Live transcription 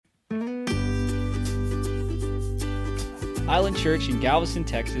Island Church in Galveston,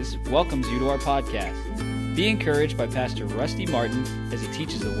 Texas welcomes you to our podcast. Be encouraged by Pastor Rusty Martin as he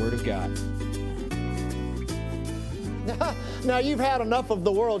teaches the Word of God. Now, you've had enough of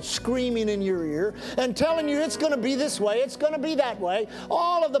the world screaming in your ear and telling you it's going to be this way, it's going to be that way,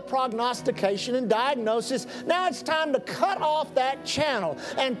 all of the prognostication and diagnosis. Now it's time to cut off that channel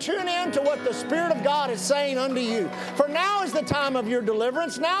and tune in to what the Spirit of God is saying unto you. For now is the time of your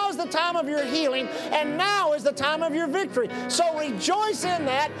deliverance, now is the time of your healing, and now is the time of your victory. So rejoice in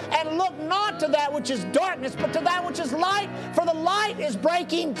that and look not to that which is darkness, but to that which is light, for the light is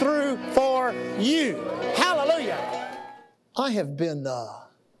breaking through for you. Hallelujah. I have been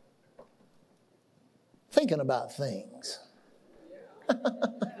thinking about things.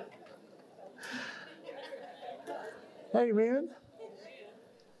 Amen.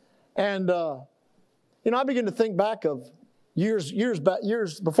 And I begin to think back of years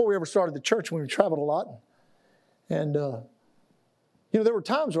before we ever started the church, when we traveled a lot, and there were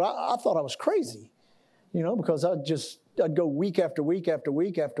times where I thought I was crazy, because I'd go week after week after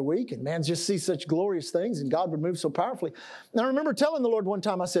week after week, and man, just see such glorious things, and God would move so powerfully. And I remember telling the Lord one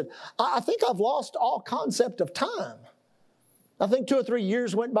time, I said, I think I've lost all concept of time. I think 2 or 3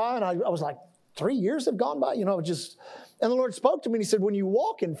 years went by, and I was like, 3 years have gone by? And the Lord spoke to me, and He said, when you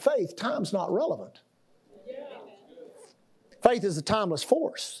walk in faith, time's not relevant. Faith is a timeless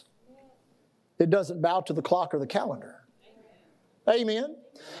force. It doesn't bow to the clock or the calendar. Amen.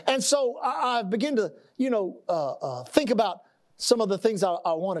 And so I begin to, think about some of the things I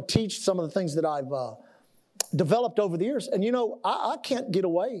want to teach, some of the things that I've developed over the years. And, I can't get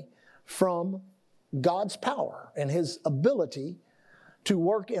away from God's power and His ability to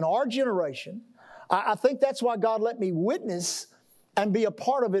work in our generation. I think that's why God let me witness and be a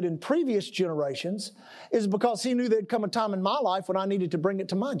part of it in previous generations, is because He knew there'd come a time in my life when I needed to bring it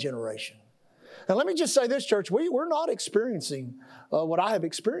to my generation. And let me just say this, church, we're not experiencing what I have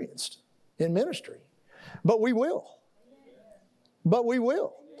experienced in ministry. But we will. But we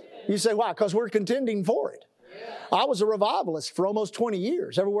will. You say, why? Because we're contending for it. I was a revivalist for almost 20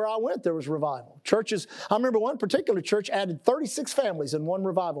 years. Everywhere I went, there was revival. Churches, I remember one particular church added 36 families in one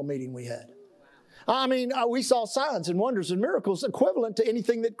revival meeting we had. I mean, we saw signs and wonders and miracles equivalent to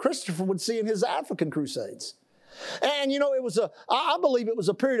anything that Christopher would see in his African crusades. And, I believe it was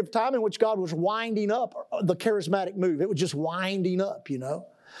a period of time in which God was winding up the charismatic move. It was just winding up,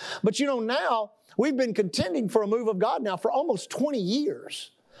 But, now we've been contending for a move of God now for almost 20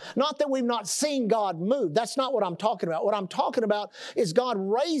 years. Not that we've not seen God move. That's not what I'm talking about. What I'm talking about is God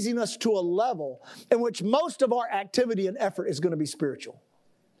raising us to a level in which most of our activity and effort is going to be spiritual.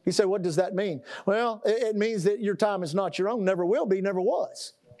 You say, what does that mean? Well, it means that your time is not your own, never will be, never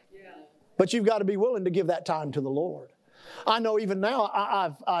was. But you've got to be willing to give that time to the Lord. I know even now,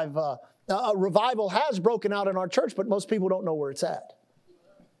 a revival has broken out in our church, but most people don't know where it's at.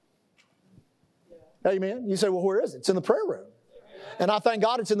 Amen. You say, well, where is it? It's in the prayer room. And I thank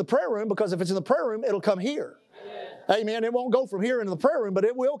God it's in the prayer room, because if it's in the prayer room, it'll come here. Amen. It won't go from here into the prayer room, but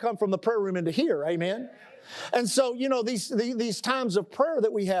it will come from the prayer room into here. Amen. And so, these times of prayer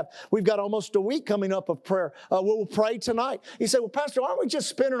that we've got almost a week coming up of prayer. We'll pray tonight. You say, well, Pastor, aren't we just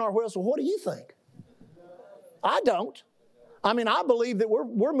spinning our wheels? Well, what do you think? I don't. I mean, I believe that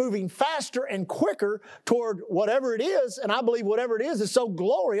we're moving faster and quicker toward whatever it is. And I believe whatever it is so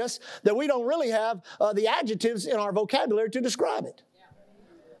glorious that we don't really have the adjectives in our vocabulary to describe it.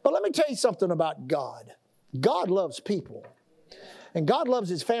 But let me tell you something about God. God loves people. And God loves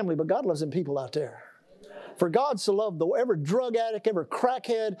His family, but God loves them people out there. For God so loved every drug addict, every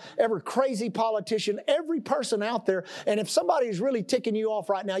crackhead, every crazy politician, every person out there. And if somebody is really ticking you off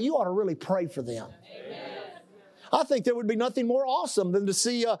right now, you ought to really pray for them. Amen. I think there would be nothing more awesome than to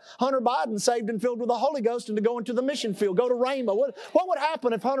see Hunter Biden saved and filled with the Holy Ghost and to go into the mission field, go to Rhema. What would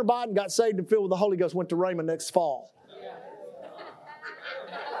happen if Hunter Biden got saved and filled with the Holy Ghost, went to Rhema next fall?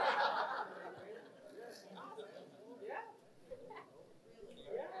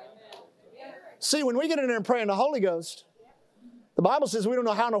 See, when we get in there and pray in the Holy Ghost, the Bible says we don't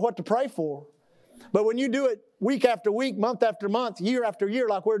know how nor what to pray for. But when you do it week after week, month after month, year after year,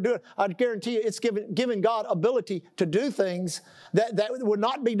 like we're doing, I guarantee you it's giving God ability to do things that would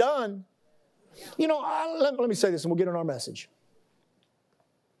not be done. Let me say this and we'll get in our message.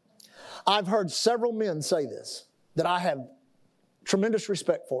 I've heard several men say this that I have tremendous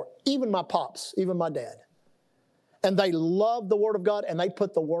respect for, even my pops, even my dad. And they love the Word of God, and they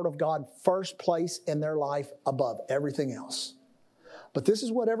put the Word of God first place in their life above everything else. But this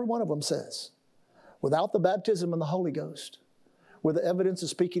is what every one of them says. Without the baptism in the Holy Ghost, with the evidence of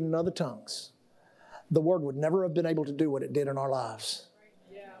speaking in other tongues, the Word would never have been able to do what it did in our lives.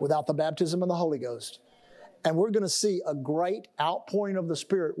 Without the baptism in the Holy Ghost. And we're going to see a great outpouring of the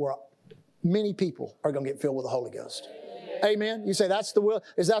Spirit where many people are going to get filled with the Holy Ghost. Amen. You say, that's the will.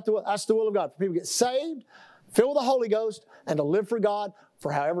 Is that the will? That's the will of God. For people to get saved, filled with the Holy Ghost, and to live for God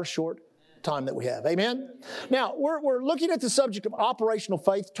for however short time that we have. Amen. Now, we're looking at the subject of operational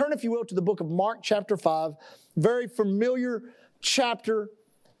faith. Turn, if you will, to the book of Mark chapter 5. Very familiar chapter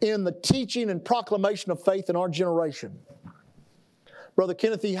in the teaching and proclamation of faith in our generation. Brother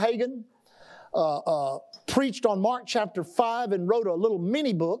Kenneth E. Hagin preached on Mark chapter 5 and wrote a little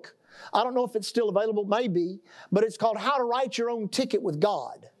mini book. I don't know if it's still available, maybe, but it's called How to Write Your Own Ticket with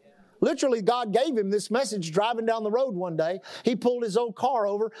God. Literally, God gave him this message driving down the road one day. He pulled his old car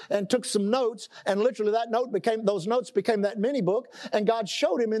over and took some notes, and literally those notes became that mini book, and God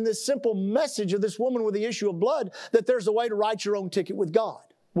showed him in this simple message of this woman with the issue of blood that there's a way to write your own ticket with God.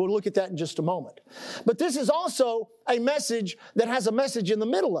 We'll look at that in just a moment. But this is also a message that has a message in the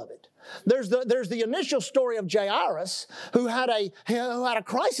middle of it. There's the initial story of Jairus, who had a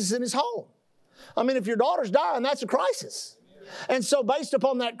crisis in his home. I mean, if your daughter's dying, that's a crisis. And so based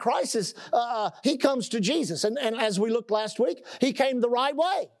upon that crisis, he comes to Jesus. And as we looked last week, he came the right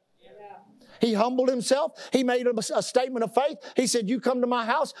way. He humbled himself. He made a statement of faith. He said, you come to my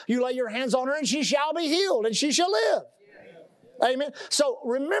house, you lay your hands on her, and she shall be healed, and she shall live. Amen. So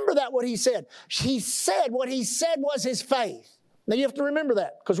remember that what he said. He said what he said was his faith. Now you have to remember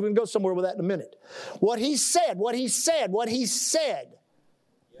that, because we're going to go somewhere with that in a minute. What he said.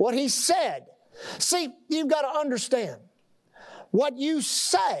 See, you've got to understand. What you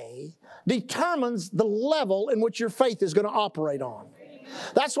say determines the level in which your faith is going to operate on.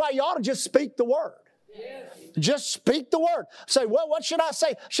 That's why you ought to just speak the word. Just speak the word. Say, well, what should I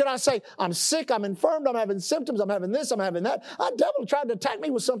say? Should I say, I'm sick, I'm infirmed, I'm having symptoms, I'm having this, I'm having that? The devil tried to attack me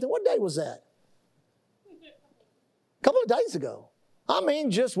with something. What day was that? A couple of days ago. I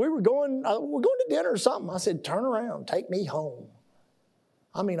mean, we were going to dinner or something. I said, turn around, take me home.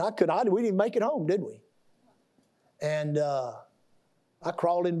 I mean, we didn't make it home, did we? And I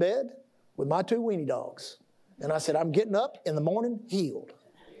crawled in bed with my 2 weenie dogs. And I said, I'm getting up in the morning healed.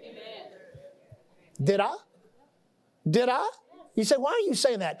 Amen. Did I? You say, why are you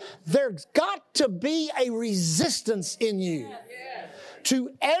saying that? There's got to be a resistance in you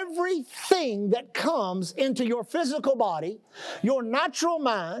to everything that comes into your physical body, your natural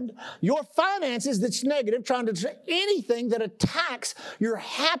mind, your finances that's negative, anything that attacks your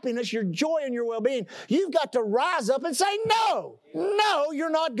happiness, your joy, and your well-being. You've got to rise up and say, no, you're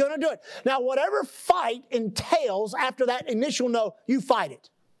not going to do it. Now, whatever fight entails after that initial no, you fight it.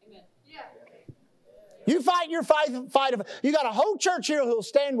 You fight your fight. You got a whole church here who'll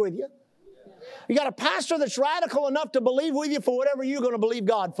stand with you. You got a pastor that's radical enough to believe with you for whatever you're going to believe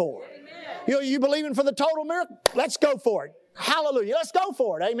God for. You believing for the total miracle? Let's go for it. Hallelujah. Let's go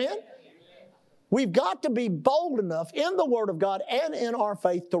for it. Amen. We've got to be bold enough in the Word of God and in our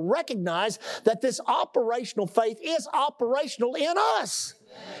faith to recognize that this operational faith is operational in us.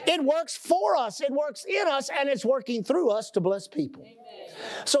 It works for us. It works in us, and it's working through us to bless people.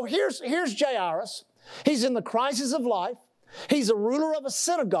 So here's Jairus. He's in the crisis of life. He's a ruler of a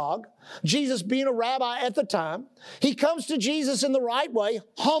synagogue, Jesus being a rabbi at the time. He comes to Jesus in the right way,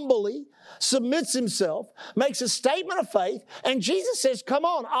 humbly, submits himself, makes a statement of faith, and Jesus says, come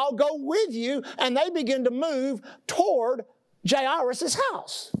on, I'll go with you. And they begin to move toward Jairus'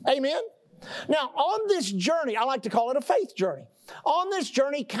 house. Amen? Now, on this journey, I like to call it a faith journey. On this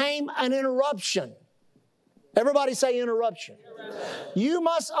journey came an interruption. Everybody say interruption. You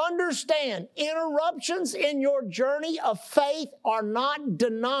must understand, interruptions in your journey of faith are not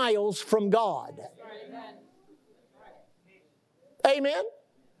denials from God. Amen?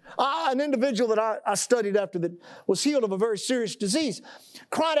 An individual that I studied after that was healed of a very serious disease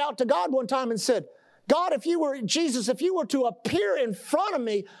cried out to God one time and said, God, if you were to appear in front of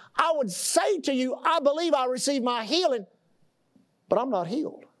me, I would say to you, I believe I received my healing, but I'm not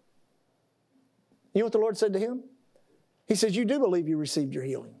healed. You know what the Lord said to him? He says, you do believe you received your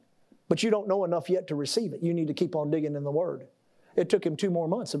healing, but you don't know enough yet to receive it. You need to keep on digging in the Word. It took him 2 more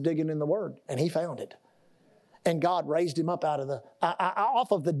months of digging in the Word, and he found it. And God raised him up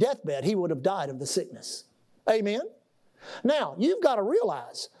off of the deathbed. He would have died of the sickness. Amen? Now, you've got to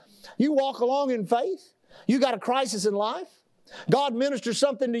realize, you walk along in faith, you got a crisis in life, God ministers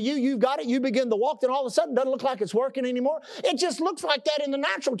something to you, you've got it, you begin to walk, then all of a sudden it doesn't look like it's working anymore. It just looks like that in the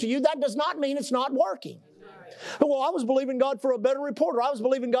natural to you. That does not mean it's not working. Well, I was believing God for a better report, or I was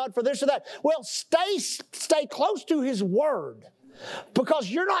believing God for this or that. Well, stay close to His Word, because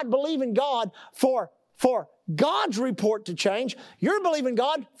you're not believing God for God's report to change. You're believing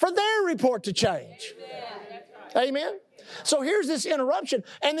God for their report to change. Amen? So here's this interruption,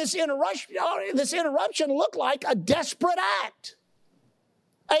 and this interruption looked like a desperate act.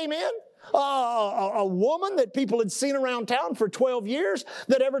 Amen? A woman that people had seen around town for 12 years,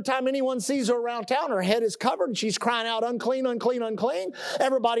 that every time anyone sees her around town, her head is covered and she's crying out, unclean, unclean, unclean.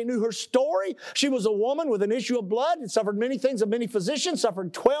 Everybody knew her story. She was a woman with an issue of blood and suffered many things of many physicians,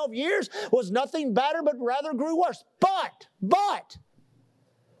 suffered 12 years, was nothing better but rather grew worse. But,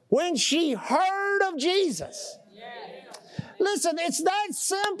 when she heard of Jesus, listen, it's that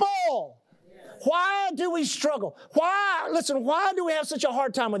simple. Why do we struggle? Why do we have such a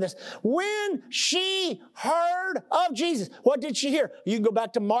hard time with this? When she heard of Jesus, what did she hear? You can go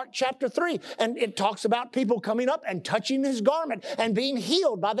back to Mark chapter 3, and it talks about people coming up and touching his garment and being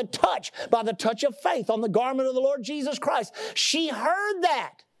healed by the touch of faith on the garment of the Lord Jesus Christ. She heard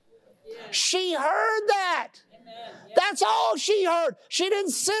that. She heard that. That's all she heard. She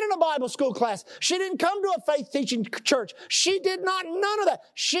didn't sit in a Bible school class. She didn't come to a faith-teaching church. She did not, none of that.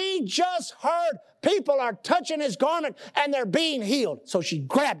 She just heard people are touching his garment and they're being healed. So she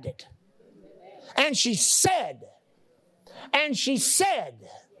grabbed it. And she said,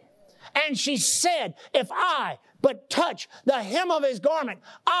 if I but touch the hem of his garment,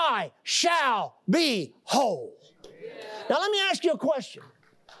 I shall be whole. Now let me ask you a question.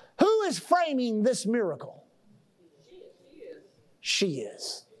 Who is framing this miracle? She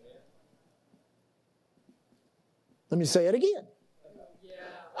is. Let me say it again.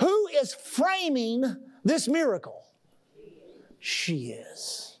 Who is framing this miracle? She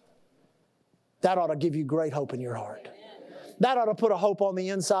is. That ought to give you great hope in your heart. That ought to put a hope on the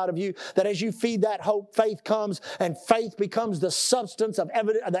inside of you, that as you feed that hope, faith comes, and faith becomes the substance of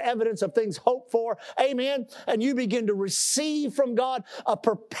the evidence of things hoped for. Amen. And you begin to receive from God a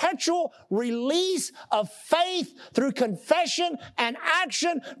perpetual release of faith through confession and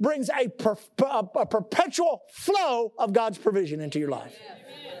action, brings a perpetual flow of God's provision into your life.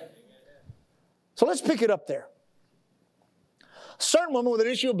 So let's pick it up there. A certain woman with an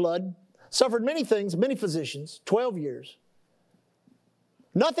issue of blood suffered many things, many physicians, 12 years.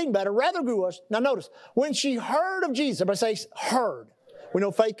 Nothing better, rather grew worse. Now notice, when she heard of Jesus, everybody say heard. We know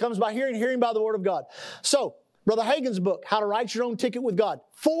faith comes by hearing, hearing by the word of God. So, Brother Hagin's book, How to Write Your Own Ticket with God.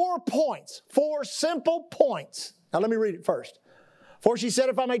 4 points, 4 simple points. Now let me read it first. For she said,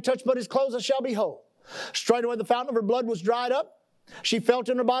 if I may touch but his clothes, I shall be whole. Straightway the fountain of her blood was dried up. She felt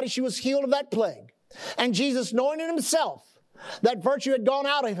in her body she was healed of that plague. And Jesus, knowing in himself that virtue had gone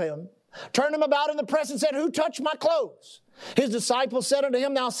out of him, turned him about in the press and said, who touched my clothes? His disciples said unto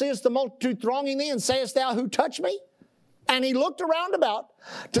him, thou seest the multitude thronging thee, and sayest thou, who touched me? And he looked around about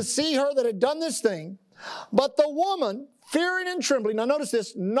to see her that had done this thing. But the woman, fearing and trembling, now notice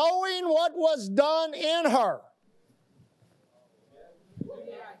this, knowing what was done in her.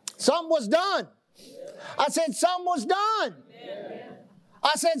 Something was done. I said something was done.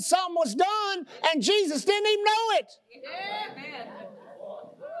 I said something was done, and Jesus didn't even know it.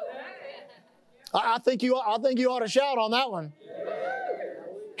 I think you ought to shout on that one.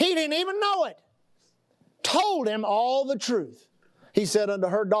 He didn't even know it. Told him all the truth. He said unto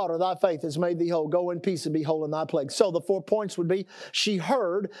her, daughter, thy faith has made thee whole. Go in peace and be whole in thy plague. So the 4 points would be, she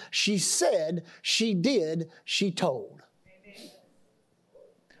heard, she said, she did, she told.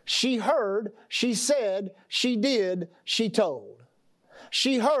 She heard, she said, she did, she told.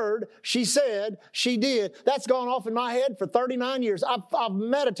 She heard, she said, she did. That's gone off in my head for 39 years. I've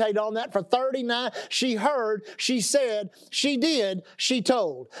meditated on that for 39. She heard, she said, she did, she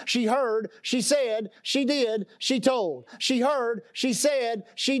told. She heard, she said, she did, she told. She heard, she said,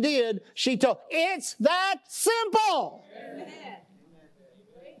 she did, she told. It's that simple.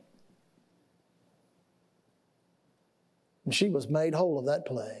 And she was made whole of that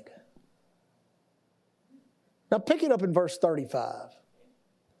plague. Now pick it up in verse 35.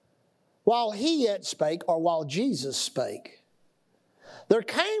 While he yet spake, or while Jesus spake, there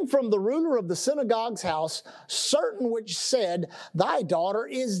came from the ruler of the synagogue's house certain which said, thy daughter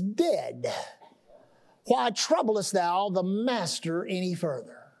is dead. Why troublest thou the master any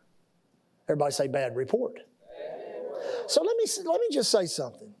further? Everybody say bad report. So let me just say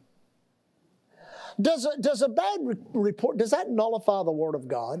something. Does a bad report, does that nullify the word of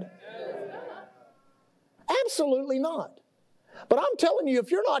God? Absolutely not. But I'm telling you, if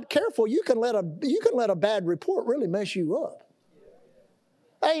you're not careful, you can let a bad report really mess you up.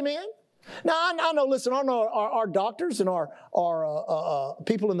 Amen. Now I know. Listen, I know our doctors and our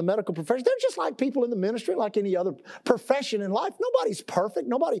people in the medical profession. They're just like people in the ministry, like any other profession in life. Nobody's perfect.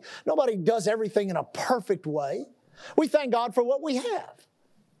 Nobody does everything in a perfect way. We thank God for what we have.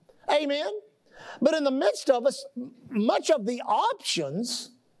 Amen. But in the midst of us, much of the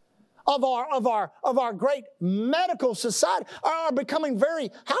options of our great medical society are becoming very,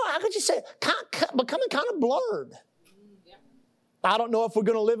 how could you say it, becoming kind of blurred. I don't know if we're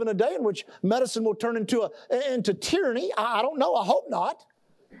going to live in a day in which medicine will turn into tyranny. I don't know. I hope not.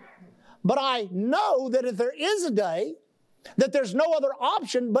 But I know that if there is a day that there's no other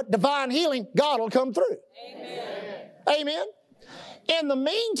option but divine healing, God will come through. Amen. Amen. In the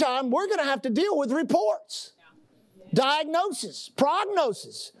meantime, we're going to have to deal with reports, diagnosis,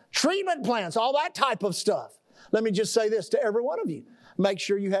 prognosis, treatment plans, all that type of stuff. Let me just say this to every one of you. Make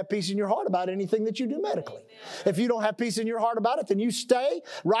sure you have peace in your heart about anything that you do medically. If you don't have peace in your heart about it, then you stay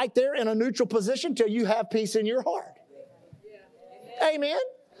right there in a neutral position till you have peace in your heart. Amen.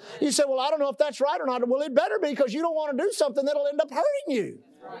 You say, well, I don't know if that's right or not. Well, it better be, because you don't want to do something that'll end up hurting you.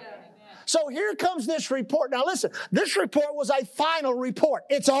 So here comes this report. Now listen, this report was a final report.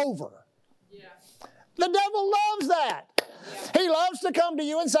 It's over. The devil loves that. He loves to come to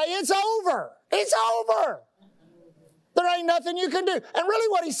you and say, it's over. It's over. There ain't nothing you can do. And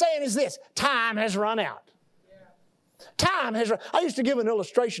really what he's saying is this: time has run out. Time has run. I used to give an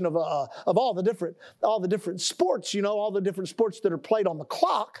illustration of all the different sports, all the different sports that are played on the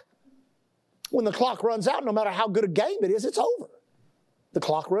clock. When the clock runs out, no matter how good a game it is, it's over. The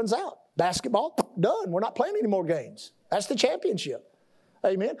clock runs out. Basketball, done. We're not playing any more games. That's the championship.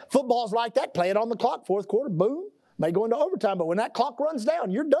 Amen. Football's like that. Play it on the clock, fourth quarter, boom. May go into overtime, but when that clock runs down,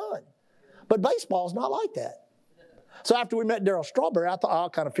 you're done. But baseball's not like that. So after we met Darryl Strawberry, I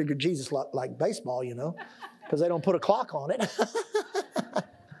kind of figured Jesus like baseball, because they don't put a clock on it.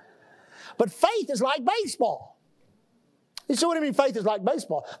 But faith is like baseball. You see what I mean? Faith is like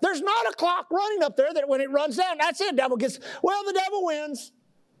baseball. There's not a clock running up there that when it runs down, that's it. The devil wins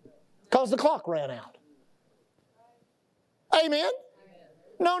because the clock ran out. Amen?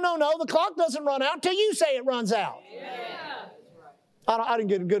 No. The clock doesn't run out until you say it runs out. Yeah. I didn't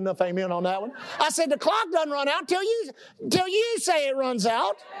get a good enough amen on that one. I said the clock doesn't run out till you say it runs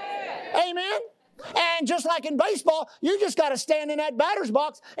out. Yeah. Amen? And just like in baseball, you just got to stand in that batter's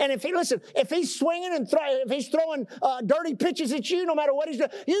box. And if he's swinging and if he's throwing dirty pitches at you, no matter what he's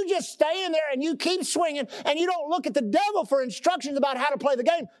doing, you just stay in there and you keep swinging. And you don't look at the devil for instructions about how to play the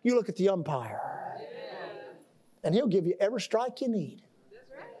game. You look at the umpire. Yeah. And he'll give you every strike you need.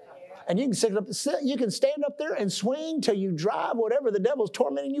 And you can stand up there and swing till you drive whatever the devil's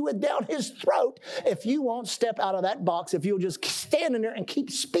tormenting you with down his throat if you won't step out of that box, if you'll just stand in there and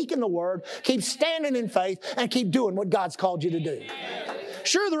keep speaking the word, keep standing in faith, and keep doing what God's called you to do.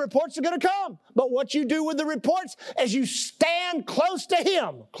 Sure, the reports are going to come, but what you do with the reports is you stand close to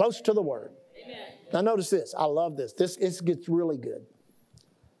Him, close to the Word. Now notice this. I love this. This gets really good.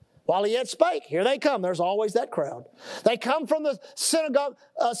 While he yet spake, here they come. There's always that crowd. They come from the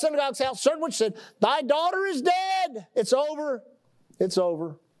synagogue's house, certain which said, thy daughter is dead. It's over. It's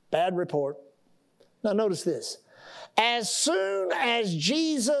over. Bad report. Now notice this. As soon as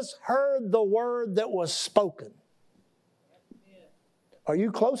Jesus heard the word that was spoken, are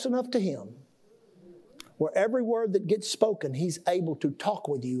you close enough to Him where every word that gets spoken, He's able to talk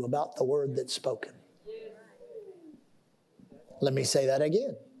with you about the word that's spoken? Let me say that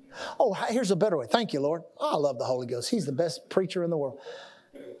again. Oh, here's a better way. Thank you, Lord. Oh, I love the Holy Ghost. He's the best preacher in the world.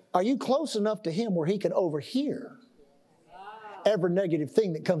 Are you close enough to Him where He can overhear every negative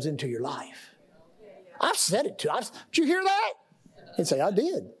thing that comes into your life? I've said it to him. Did you hear that? He'd say, I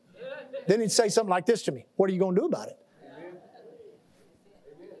did. Then he'd say something like this to me. What are you going to do about it?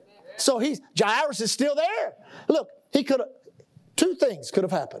 So Jairus is still there. Look, two things could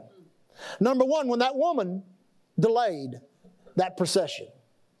have happened. Number one, when that woman delayed that procession,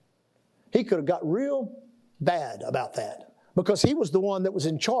 he could have got real bad about that because he was the one that was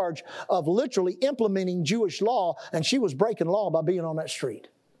in charge of literally implementing Jewish law, and she was breaking law by being on that street.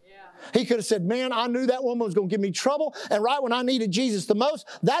 Yeah. He could have said, man, I knew that woman was going to give me trouble, and right when I needed Jesus the most,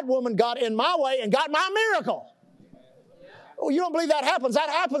 that woman got in my way and got my miracle. Oh, you don't believe that happens? That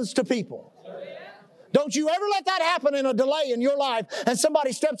happens to people. Don't you ever let that happen in a delay in your life and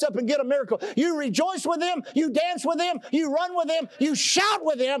somebody steps up and get a miracle. You rejoice with them, you dance with them, you run with them, you shout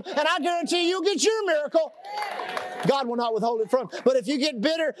with them, and I guarantee you'll get your miracle. God will not withhold it from you. But if you get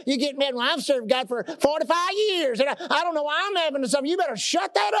bitter, you get mad. Well, I've served God for 45 years, and I don't know why I'm having something. You better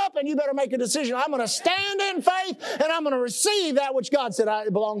shut that up, and you better make a decision. I'm going to stand in faith, and I'm going to receive that which God said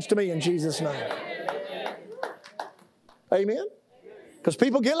belongs to me in Jesus' name. Amen? Because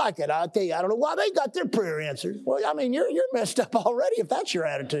people get like that. I tell you, I don't know why they got their prayer answered. Well, I mean, you're messed up already if that's your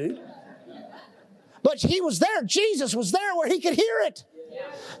attitude. But He was there. Jesus was there where He could hear it.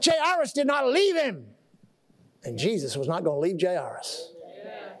 Jairus did not leave Him. And Jesus was not going to leave Jairus.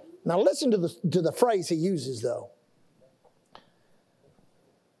 Now listen to the phrase He uses, though.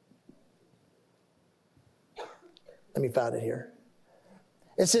 Let me find it here.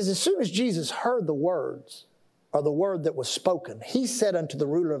 It says, as soon as Jesus heard the words, or the word that was spoken, he said unto the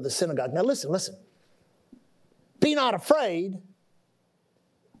ruler of the synagogue, now listen. Be not afraid,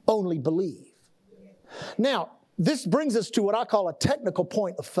 only believe. Now, this brings us to what I call a technical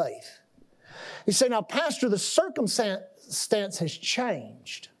point of faith. You say, now, Pastor, the circumstance has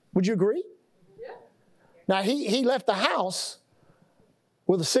changed. Would you agree? Yeah. Now, he left the house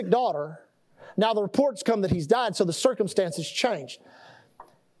with a sick daughter. Now, the reports come that he's died, so the circumstance has changed.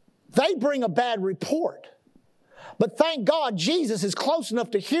 They bring a bad report. But thank God Jesus is close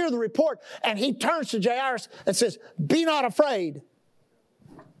enough to hear the report, and he turns to Jairus and says, be not afraid.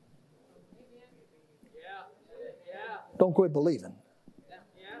 Don't quit believing.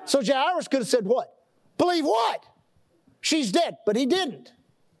 So Jairus could have said what? Believe what? She's dead. But he didn't.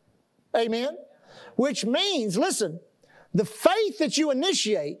 Amen? Which means, listen, the faith that you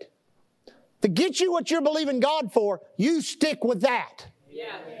initiate to get you what you're believing God for, you stick with that.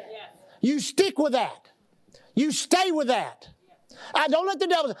 You stick with that. You stay with that. Don't let the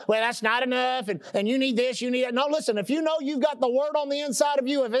devil say, well, that's not enough, and you need this, you need that. No, listen, if you know you've got the word on the inside of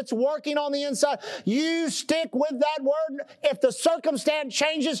you, if it's working on the inside, you stick with that word. If the circumstance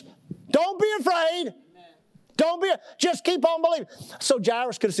changes, don't be afraid. Just keep on believing. So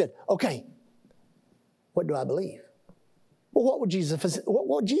Jairus could have said, okay, what do I believe? Well, what would Jesus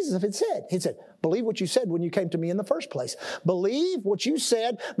have said? He said, believe what you said when you came to me in the first place. Believe what you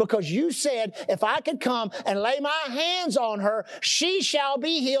said, because you said, if I could come and lay my hands on her, she shall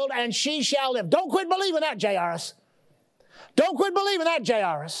be healed and she shall live. Don't quit believing that, Jairus. Don't quit believing that,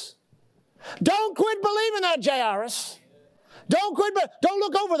 Jairus. Don't quit believing that, Jairus. Don't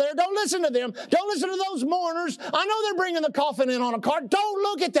look over there. Don't listen to them. Don't listen to those mourners. I know they're bringing the coffin in on a cart. Don't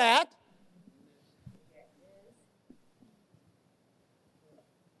look at that.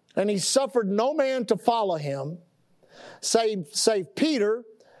 And he suffered no man to follow him, save Peter,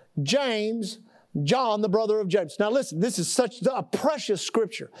 James, John, the brother of James. Now listen, this is such a precious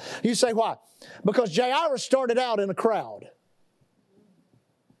scripture. You say, why? Because Jairus started out in a crowd.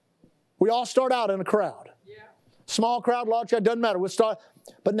 We all start out in a crowd. Yeah. Small crowd, large crowd, doesn't matter. We'll start.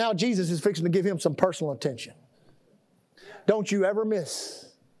 But now Jesus is fixing to give him some personal attention. Yeah. Don't you ever miss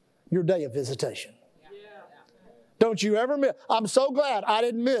your day of visitation. Don't you ever miss. I'm so glad I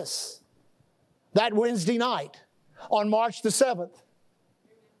didn't miss that Wednesday night on March the 7th,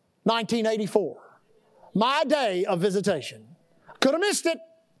 1984. My day of visitation. Could have missed it.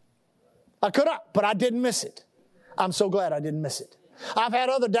 I could have, but I didn't miss it. I'm so glad I didn't miss it. I've had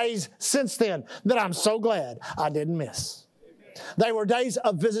other days since then that I'm so glad I didn't miss. They were days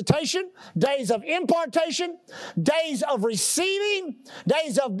of visitation, days of impartation, days of receiving,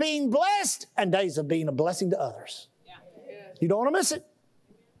 days of being blessed, and days of being a blessing to others. You don't want to miss it.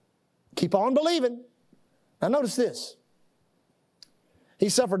 Keep on believing. Now notice this. He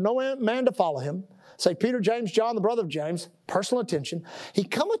suffered no man to follow him. Say Peter, James, John, the brother of James, personal attention. He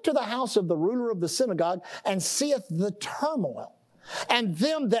cometh to the house of the ruler of the synagogue and seeth the turmoil and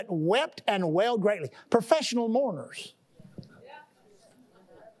them that wept and wailed greatly. Professional mourners.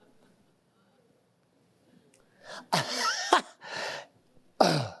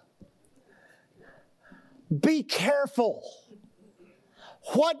 Be careful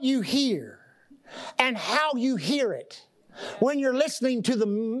what you hear and how you hear it when you're listening to the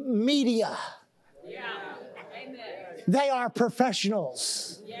media. Yeah. Amen. They are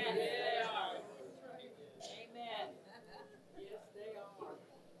professionals. Yes, they are. Amen. Yes, they are.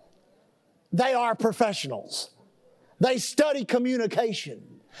 They are professionals. They study communication.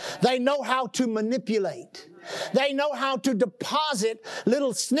 They know how to manipulate. They know how to deposit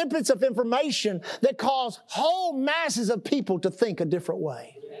little snippets of information that cause whole masses of people to think a different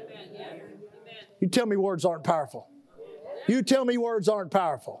way. Amen. You tell me words aren't powerful. You tell me words aren't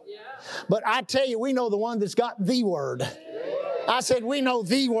powerful. But I tell you, we know the one that's got the word. I said we know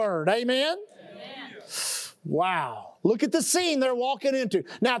the word. Amen? Wow. Look at the scene they're walking into.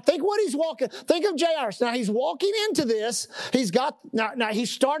 Now think of Jairus. Now he's walking into this. Now he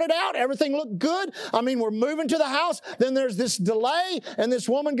started out, everything looked good. I mean, we're moving to the house. Then there's this delay and this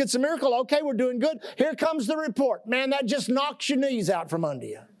woman gets a miracle. Okay, we're doing good. Here comes the report. Man, that just knocks your knees out from under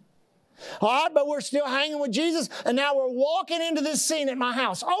you. All right, but we're still hanging with Jesus, and now we're walking into this scene at my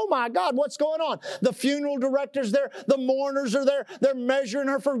house. Oh my God, what's going on? The funeral director's there, the mourners are there, they're measuring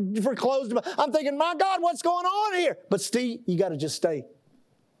her for clothes. I'm thinking, my God, what's going on here? But Steve, you got to just stay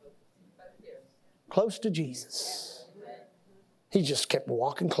close to Jesus. He just kept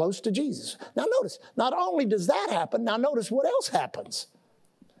walking close to Jesus. Now notice, not only does that happen, now notice what else happens.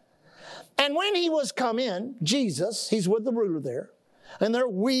 And when he was come in, Jesus, he's with the ruler there, And they're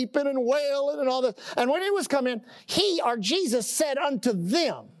weeping and wailing and all this. And when he was coming, he, or Jesus, said unto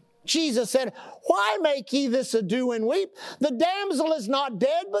them, Jesus said, why make ye this ado and weep? The damsel is not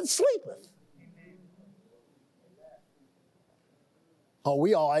dead, but sleepeth. Oh,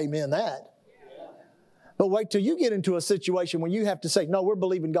 we all amen that. But wait till you get into a situation where you have to say, no, we're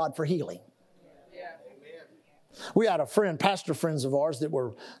believing God for healing. We had a friend, pastor friends of ours, that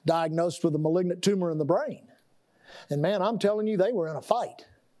were diagnosed with a malignant tumor in the brain. And man, I'm telling you, they were in a fight.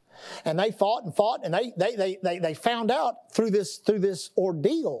 And they fought, and they found out through this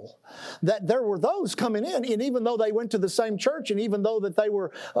ordeal that there were those coming in, and even though they went to the same church, and even though that they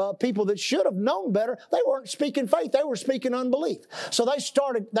were people that should have known better, they weren't speaking faith; they were speaking unbelief. So they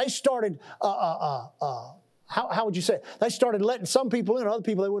started. How would you say it? They started letting some people in, other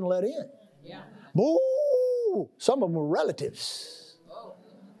people they wouldn't let in. Yeah. Boo! Some of them were relatives.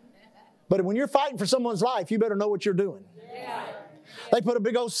 But when you're fighting for someone's life, you better know what you're doing. Yeah. They put a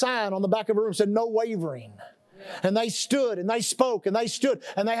big old sign on the back of a room that said, no wavering. And they stood and they spoke and they stood.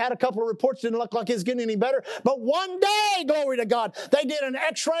 And they had a couple of reports, didn't look like it was getting any better. But one day, glory to God, they did an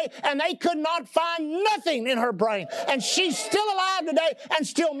x-ray and they could not find nothing in her brain. And she's still alive today and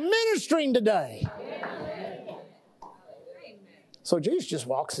still ministering today. So Jesus just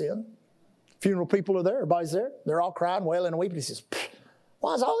walks in. Funeral people are there. Everybody's there. They're all crying, wailing, and weeping. He says,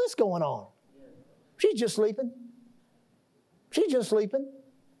 why is all this going on? She's just sleeping. She's just sleeping.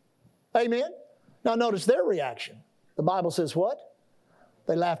 Amen? Now notice their reaction. The Bible says what?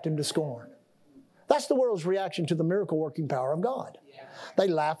 They laughed him to scorn. That's the world's reaction to the miracle-working power of God. They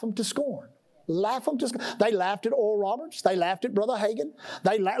laugh him to scorn. Laugh them to scorn. They laughed at Oral Roberts. They laughed at Brother Hagin.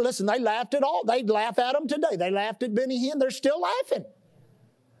 They laughed at all. They'd laugh at them today. They laughed at Benny Hinn. They're still laughing.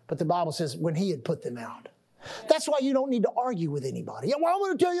 But the Bible says when he had put them out. That's why you don't need to argue with anybody. Well, I'm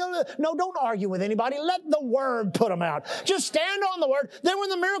going to tell you, no, don't argue with anybody. Let the Word put them out. Just stand on the Word. Then when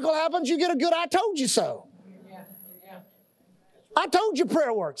the miracle happens, you get a good I told you so. I told you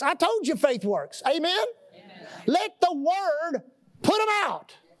prayer works. I told you faith works. Amen? Let the Word put them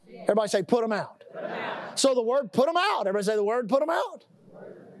out. Everybody say put them out. So the Word put them out. Everybody say the Word put them out.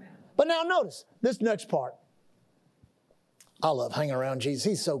 But now notice this next part. I love hanging around Jesus.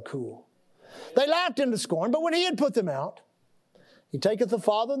 He's so cool. They laughed him to scorn, but when he had put them out, he taketh the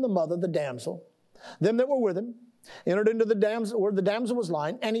father and the mother, the damsel, them that were with him, entered into the damsel where the damsel was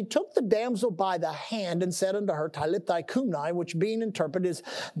lying, and he took the damsel by the hand and said unto her, Talitha cumi, which being interpreted is,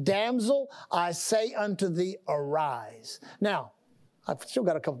 damsel, I say unto thee, arise. Now, I've still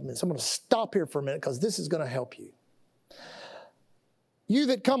got a couple of minutes. I'm going to stop here for a minute because this is going to help you. You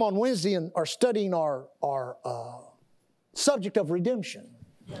that come on Wednesday and are studying our subject of redemption.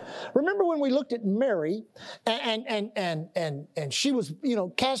 Remember when we looked at Mary and she was,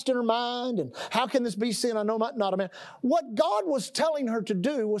 cast in her mind and how can this be sin? I know not a man. What God was telling her to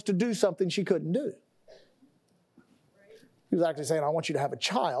do was to do something she couldn't do. He was actually saying, I want you to have a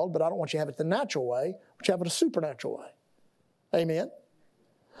child, but I don't want you to have it the natural way. I want you to have it a supernatural way. Amen?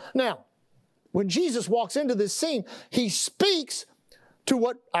 Now, when Jesus walks into this scene, he speaks to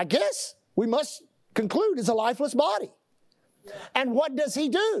what I guess we must conclude is a lifeless body. And what does he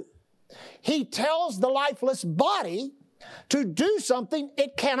do? He tells the lifeless body to do something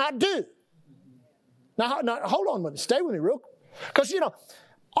it cannot do. Now hold on with me. Stay with me real quick. Because,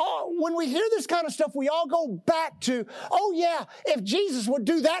 when we hear this kind of stuff, we all go back to, oh yeah, if Jesus would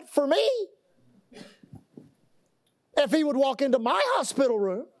do that for me, if he would walk into my hospital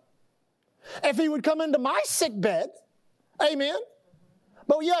room, if he would come into my sick bed, amen.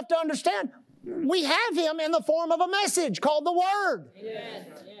 But you have to understand, we have him in the form of a message called the Word. Amen.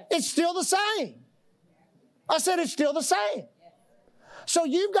 It's still the same. I said it's still the same. So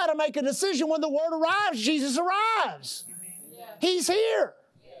you've got to make a decision when the Word arrives, Jesus arrives. He's here.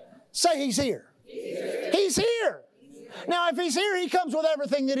 Say he's here. He's here. Now, if he's here, he comes with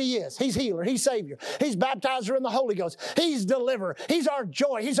everything that he is. He's healer. He's Savior. He's baptizer in the Holy Ghost. He's deliverer. He's our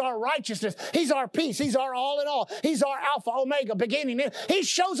joy. He's our righteousness. He's our peace. He's our all in all. He's our Alpha, Omega, beginning. He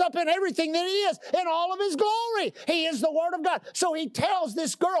shows up in everything that he is, in all of his glory. He is the Word of God. So he tells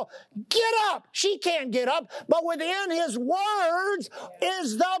this girl, get up. She can't get up, but within his words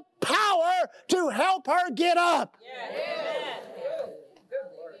is the power to help her get up.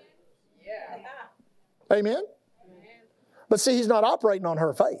 Amen? But see, he's not operating on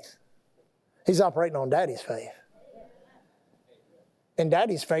her faith. He's operating on Daddy's faith. And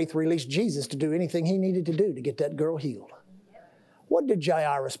Daddy's faith released Jesus to do anything he needed to do to get that girl healed. What did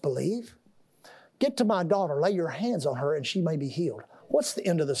Jairus believe? Get to my daughter, lay your hands on her, and she may be healed. What's the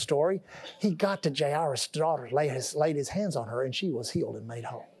end of the story? He got to Jairus' daughter, laid his hands on her, and she was healed and made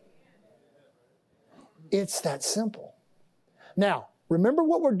whole. It's that simple. Now, Remember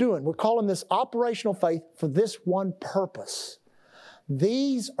what we're doing. We're calling this operational faith for this one purpose.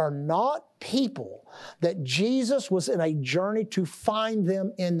 These are not people that Jesus was in a journey to find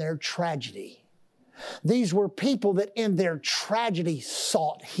them in their tragedy. These were people that in their tragedy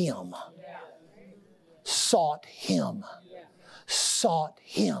sought Him. Sought Him. Sought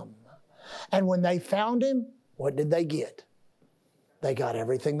Him. And when they found Him, what did they get? They got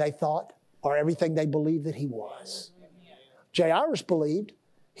everything they thought or everything they believed that He was. Jairus believed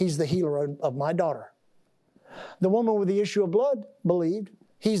He's the healer of my daughter. The woman with the issue of blood believed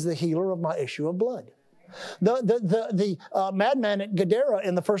He's the healer of my issue of blood. The madman at Gadara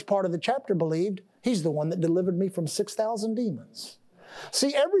in the first part of the chapter believed He's the one that delivered me from 6,000 demons.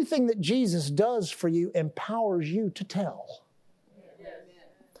 See, everything that Jesus does for you empowers you to tell.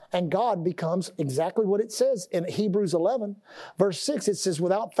 And God becomes exactly what it says in Hebrews 11, verse 6. It says,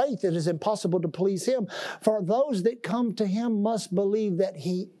 without faith it is impossible to please Him. For those that come to Him must believe that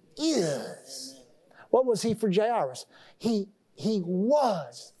He is. What was He for Jairus? He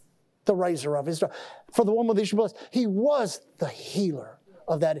was the raiser of his daughter. For the woman with the issue of blood, He was the healer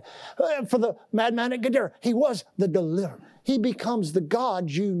of that. For the madman at Gadara, He was the deliverer. He becomes the God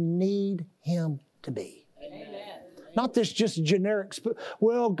you need Him to be. Amen. Not this just generic,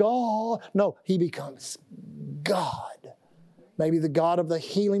 well, God. No, He becomes God. Maybe the God of the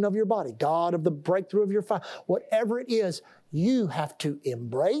healing of your body, God of the breakthrough of your fire. Whatever it is, you have to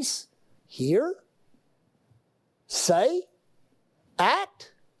embrace, hear, say,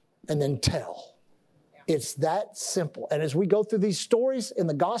 act, and then tell. It's that simple. And as we go through these stories in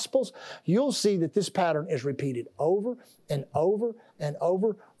the Gospels, you'll see that this pattern is repeated over and over and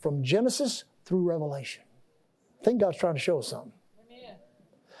over from Genesis through Revelation. I think God's trying to show us something. Amen.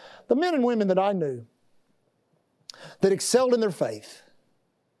 The men and women that I knew that excelled in their faith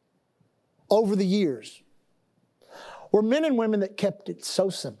over the years were men and women that kept it so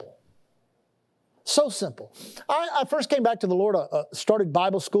simple. So simple. I first came back to the Lord, started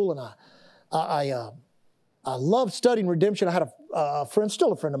Bible school, and I loved studying redemption. I had a friend,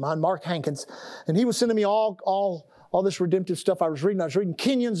 still a friend of mine, Mark Hankins, and he was sending me all this redemptive stuff I was reading. I was reading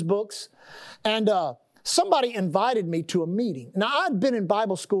Kenyon's books, and somebody invited me to a meeting. Now, I'd been in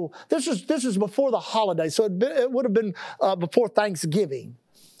Bible school. This was before the holidays, so it would have been before Thanksgiving.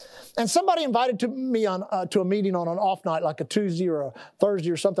 And somebody invited me to a meeting on an off night, like a Tuesday or a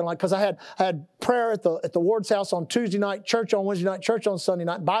Thursday or something like, because I had prayer at the Ward's house on Tuesday night, church on Wednesday night, church on Sunday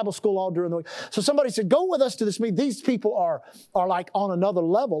night, Bible school all during the week. So somebody said, go with us to this meeting. These people are like on another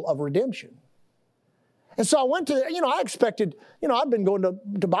level of redemption. And so I went to, I expected, I'd been going to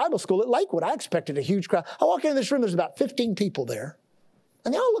Bible school at Lakewood. I expected a huge crowd. I walk into this room, there's about 15 people there,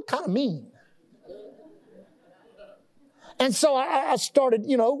 and they all look kind of mean. And so I started,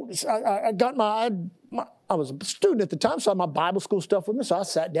 I got I was a student at the time, so I had my Bible school stuff with me. So I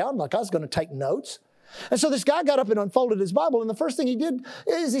sat down like I was going to take notes. And so this guy got up and unfolded his Bible. And the first thing he did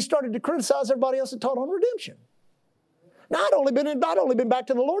is he started to criticize everybody else that taught on redemption. Now, I'd only been back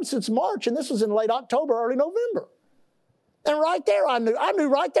to the Lord since March, and this was in late October, early November. And right there, I knew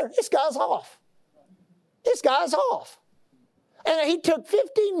right there, this guy's off. This guy's off. And he took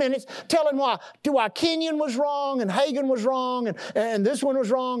 15 minutes telling why Kenyon was wrong and Hagin was wrong and this one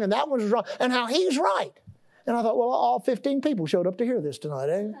was wrong and that one was wrong and how he's right. And I thought, well, all 15 people showed up to hear this tonight,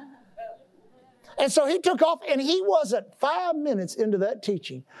 eh? And so he took off, and he wasn't 5 minutes into that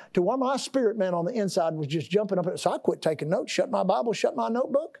teaching to where my spirit man on the inside was just jumping up. So I quit taking notes, shut my Bible, shut my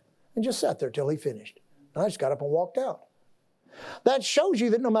notebook, and just sat there till he finished. And I just got up and walked out. That shows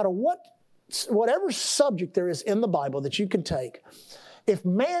you that no matter whatever subject there is in the Bible that you can take, if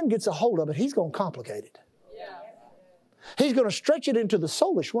man gets a hold of it, he's going to complicate it. Yeah. He's going to stretch it into the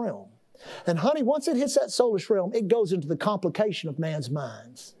soulish realm. And honey, once it hits that soulish realm, it goes into the complication of man's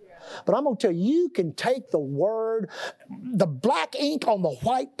minds. But I'm going to tell you, you can take the word, the black ink on the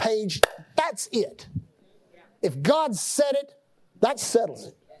white page, that's it. If God said it, that settles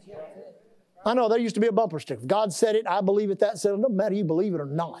it. I know there used to be a bumper sticker. If God said it, I believe it, that settles it. No matter you believe it or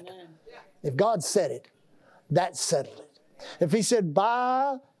not. If God said it, that settled it. If He said,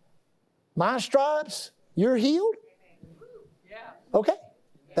 by my stripes, you're healed, okay,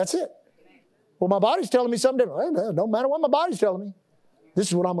 that's it. Well, my body's telling me something different. Well, no matter what my body's telling me, this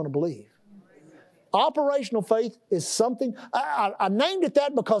is what I'm going to believe. Operational faith is something, I named it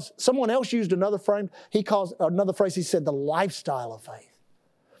that because someone else used another phrase. He said the lifestyle of faith.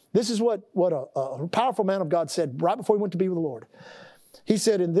 This is what a powerful man of God said right before he went to be with the Lord. He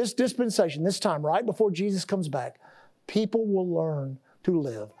said, in this dispensation, this time, right before Jesus comes back, people will learn to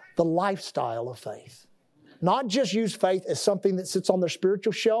live the lifestyle of faith. Not just use faith as something that sits on their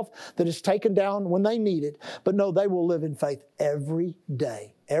spiritual shelf that is taken down when they need it, but no, they will live in faith every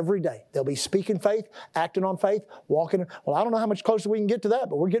day. Every day. They'll be speaking faith, acting on faith, walking. Well, I don't know how much closer we can get to that,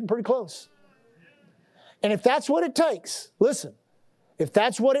 but we're getting pretty close. And if that's what it takes, listen, if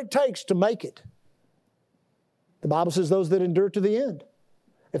that's what it takes to make it, the Bible says those that endure to the end.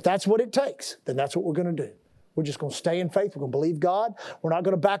 If that's what it takes, then that's what we're going to do. We're just going to stay in faith. We're going to believe God. We're not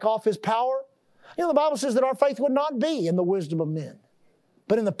going to back off His power. You know, the Bible says that our faith would not be in the wisdom of men,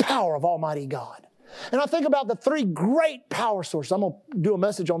 but in the power of Almighty God. And I think about the three great power sources. I'm going to do a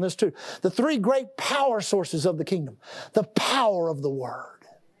message on this too. The three great power sources of the kingdom. The power of the Word.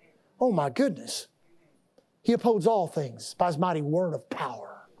 Oh my goodness. He upholds all things by His mighty word of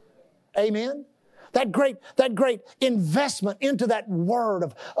power. Amen? That great investment into that word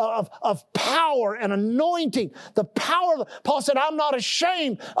of power and anointing. The power, Paul said, I'm not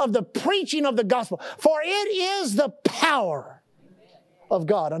ashamed of the preaching of the gospel, for it is the power of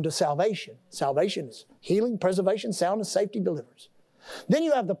God unto salvation. Salvation is healing, preservation, soundness, safety, deliverance. Then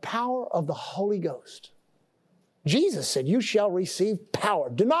you have the power of the Holy Ghost. Jesus said, you shall receive power.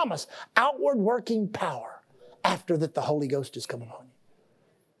 Dunamis, outward working power, after that the Holy Ghost is come upon you.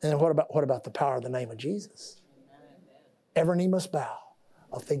 And then what about the power of the name of Jesus? Every knee must bow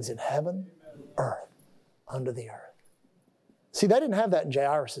of things in heaven, earth, under the earth. See, they didn't have that in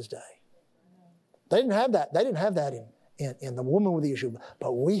Jairus' day. They didn't have that. They didn't have that in the woman with the issue.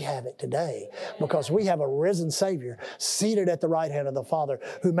 But we have it today because we have a risen Savior seated at the right hand of the Father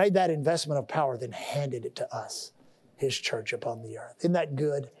who made that investment of power, then handed it to us, His church upon the earth. Isn't that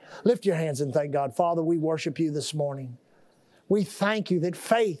good? Lift your hands and thank God. Father, we worship You this morning. We thank You that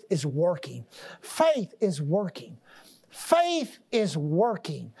faith is working. Faith is working. Faith is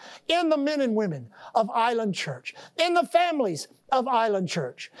working in the men and women of Island Church, in the families of Island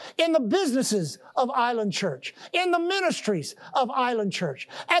Church, in the businesses of Island Church, in the ministries of Island Church,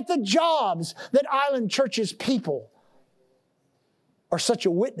 at the jobs that Island Church's people are such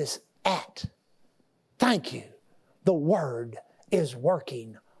a witness at. Thank You. The Word is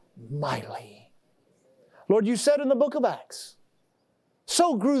working mightily. Lord, You said in the book of Acts,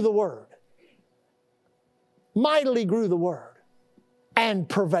 so grew the Word. Mightily grew the Word and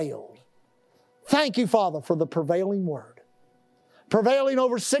prevailed. Thank You, Father, for the prevailing Word. Prevailing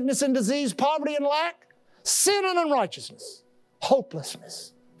over sickness and disease, poverty and lack, sin and unrighteousness,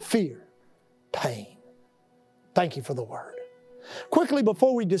 hopelessness, fear, pain. Thank You for the Word. Quickly,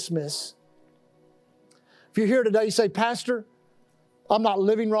 before we dismiss, if you're here today, you say, Pastor, I'm not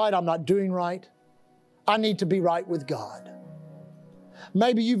living right, I'm not doing right. I need to be right with God.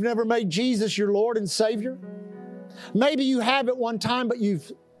 Maybe you've never made Jesus your Lord and Savior. Maybe you have at one time, but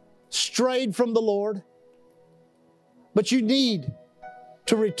you've strayed from the Lord. But you need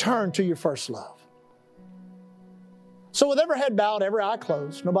to return to your first love. So with every head bowed, every eye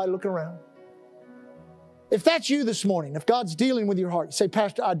closed, nobody looking around. If that's you this morning, if God's dealing with your heart, you say,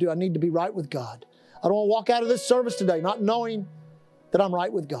 Pastor, I need to be right with God. I don't want to walk out of this service today not knowing that I'm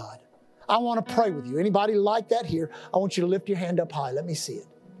right with God. I want to pray with you. Anybody like that here? I want you to lift your hand up high. Let me see it.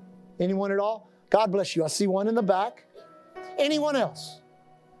 Anyone at all? God bless you. I see one in the back. Anyone else?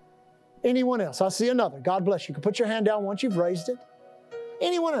 Anyone else? I see another. God bless you. You can put your hand down once you've raised it.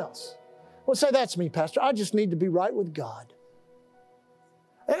 Anyone else? Well, say, that's me, Pastor. I just need to be right with God.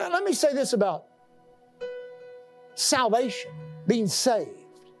 And let me say this about salvation, being saved.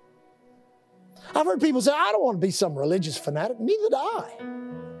 I've heard people say, I don't want to be some religious fanatic. Neither do I.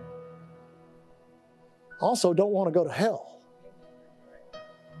 Also, don't want to go to hell.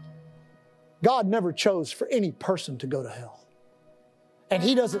 God never chose for any person to go to hell. And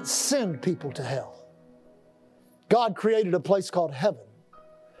He doesn't send people to hell. God created a place called heaven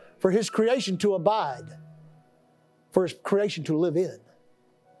for His creation to abide, for His creation to live in.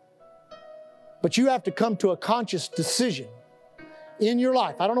 But you have to come to a conscious decision in your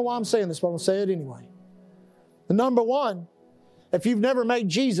life. I don't know why I'm saying this, but I'm going to say it anyway. The number one, if you've never made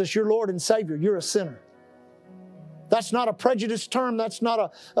Jesus your Lord and Savior, you're a sinner. That's not a prejudiced term. That's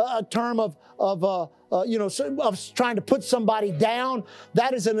not a term of trying to put somebody down.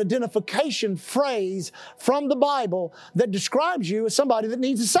 That is an identification phrase from the Bible that describes you as somebody that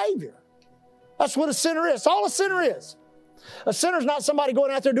needs a Savior. That's what a sinner is. That's all a sinner is. A sinner is not somebody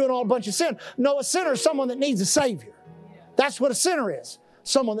going out there doing a bunch of sin. No, a sinner is someone that needs a Savior. That's what a sinner is.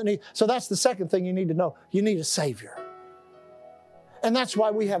 Someone that needs. So that's the second thing you need to know. You need a Savior. And that's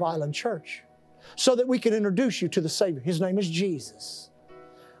why we have Island Church. So that we can introduce you to the Savior. His name is Jesus.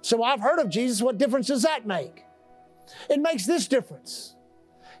 So I've heard of Jesus. What difference does that make? It makes this difference.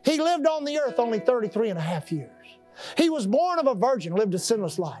 He lived on the earth only 33 and a half years. He was born of a virgin, lived a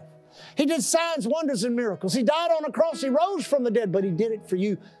sinless life. He did signs, wonders, and miracles. He died on a cross. He rose from the dead, but He did it for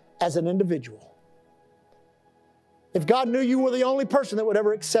you as an individual. If God knew you were the only person that would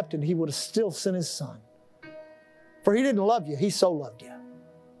ever accept Him, He would have still sent His Son. For He didn't love you. He so loved you.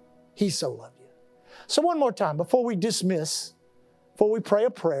 He so loved you. So one more time, before we dismiss, before we pray a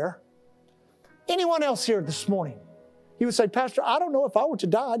prayer, anyone else here this morning, you would say, Pastor, I don't know if I were to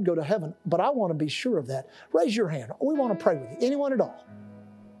die, I'd go to heaven, but I want to be sure of that. Raise your hand. We want to pray with you. Anyone at all?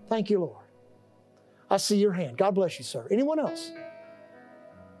 Thank you, Lord. I see your hand. God bless you, sir. Anyone else?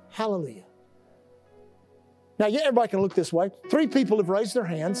 Hallelujah. Now, yeah, everybody can look this way. 3 people have raised their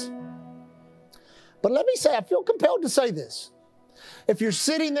hands. But let me say, I feel compelled to say this. If you're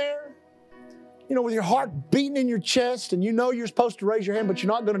sitting there, you know, with your heart beating in your chest and you know you're supposed to raise your hand, but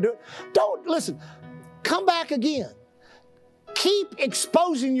you're not going to do it, don't, listen, come back again. Keep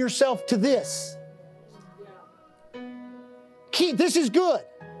exposing yourself to this. This is good.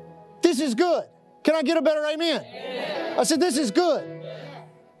 This is good. Can I get a better amen? Amen. I said, this is good.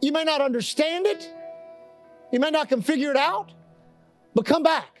 You may not understand it. You may not can figure it out, but come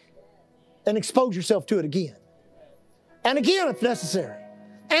back and expose yourself to it again. And again if necessary.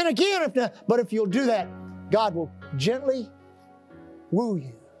 And again if necessary. But if you'll do that, God will gently woo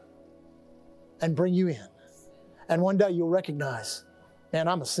you and bring you in. And one day you'll recognize, man,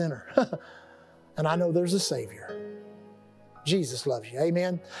 I'm a sinner. And I know there's a Savior. Jesus loves you.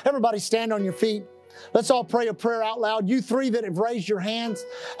 Amen. Everybody stand on your feet. Let's all pray a prayer out loud. You 3 that have raised your hands,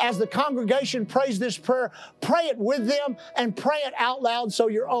 as the congregation prays this prayer, pray it with them and pray it out loud so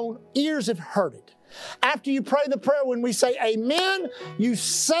your own ears have heard it. After you pray the prayer, when we say amen, you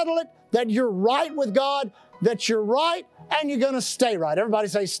settle it that you're right with God, that you're right, and you're going to stay right. Everybody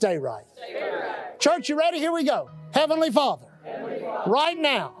say stay right. Stay right. Church, you ready? Here we go. Heavenly Father, right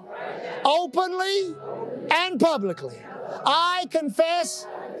now, openly and publicly, I confess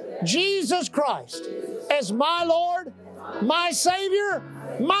Jesus Christ as my Lord, my Savior,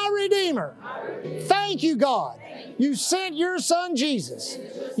 my Redeemer. Thank you, God. You sent your Son, Jesus.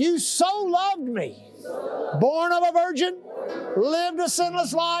 You so loved me. Born of a virgin, lived a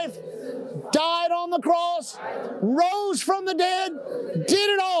sinless life, died on the cross, rose from the dead, did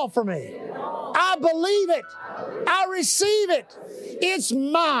it all for me. I believe it. I receive it. It's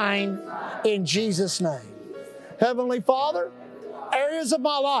mine in Jesus' name. Heavenly Father, areas of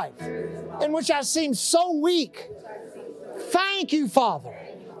my life in which I seem so weak, thank you, Father,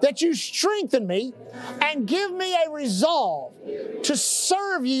 that you strengthen me and give me a resolve to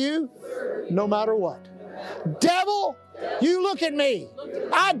serve you no matter what. Devil, you look at me.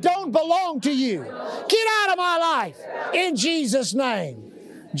 I don't belong to you. Get out of my life in Jesus' name.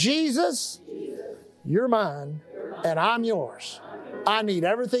 Jesus, you're mine and I'm yours. I need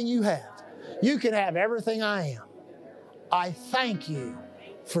everything you have. You can have everything I am. I thank you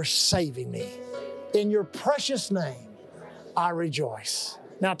for saving me. In your precious name, I rejoice.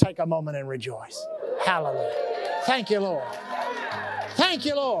 Now take a moment and rejoice. Hallelujah. Thank you, Lord. Thank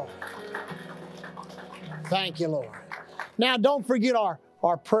you, Lord. Thank you, Lord. Now don't forget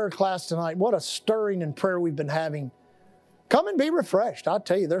our prayer class tonight. What a stirring in prayer we've been having. Come and be refreshed. I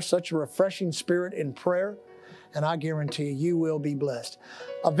tell you, there's such a refreshing spirit in prayer, and I guarantee you will be blessed.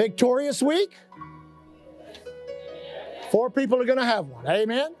 A victorious week. 4 people are going to have one.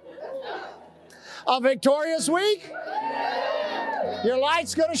 Amen. A victorious week. Your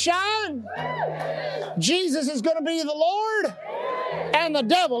light's going to shine. Jesus is going to be the Lord, and the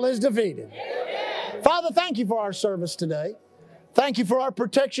devil is defeated. Father, thank you for our service today. Thank you for our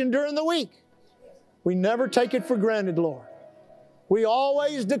protection during the week. We never take it for granted, Lord. We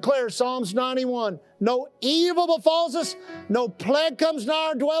always declare Psalms 91, no evil befalls us, no plague comes nigh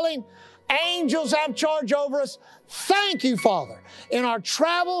our dwelling. Angels have charge over us. Thank you, Father, in our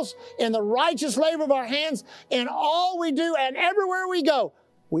travels, in the righteous labor of our hands, in all we do and everywhere we go.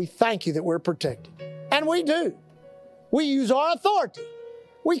 We thank you that we're protected. And we do. We use our authority.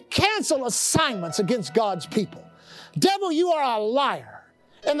 We cancel assignments against God's people. Devil, you are a liar.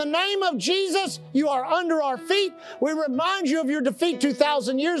 In the name of Jesus, you are under our feet. We remind you of your defeat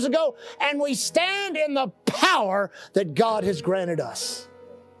 2,000 years ago, and we stand in the power that God has granted us.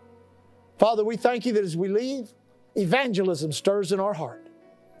 Father, we thank you that as we leave, evangelism stirs in our heart.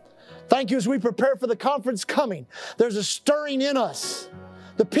 Thank you as we prepare for the conference coming. There's a stirring in us.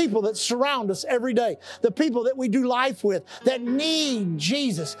 The people that surround us every day, the people that we do life with, that need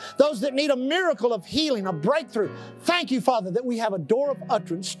Jesus, those that need a miracle of healing, a breakthrough. Thank you, Father, that we have a door of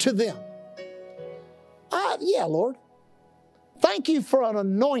utterance to them. Yeah, Lord. Thank you for an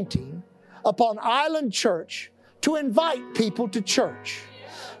anointing upon Island Church to invite people to church.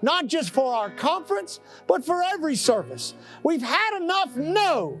 not just for our conference, but for every service. We've had enough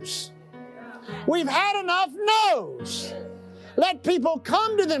no's. We've had enough no's. Let people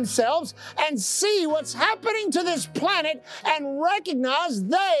come to themselves and see what's happening to this planet and recognize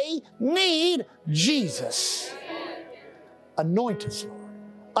they need Jesus. Anoint us, Lord.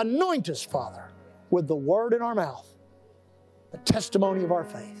 Anoint us, Father, with the word in our mouth, the testimony of our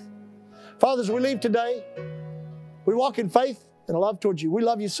faith. Father, as we leave today, we walk in faith and love towards you. We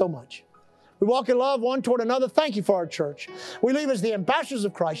love you so much. We walk in love one toward another. Thank you for our church. We leave as the ambassadors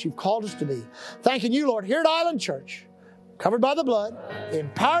of Christ you've called us to be. Thanking you, Lord, here at Island Church, covered by the blood,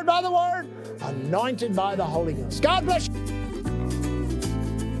 empowered by the word, anointed by the Holy Ghost. God bless you.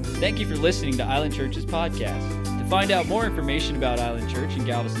 Thank you for listening to Island Church's podcast. To find out more information about Island Church in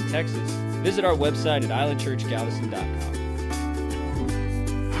Galveston, Texas, visit our website at islandchurchgalveston.com.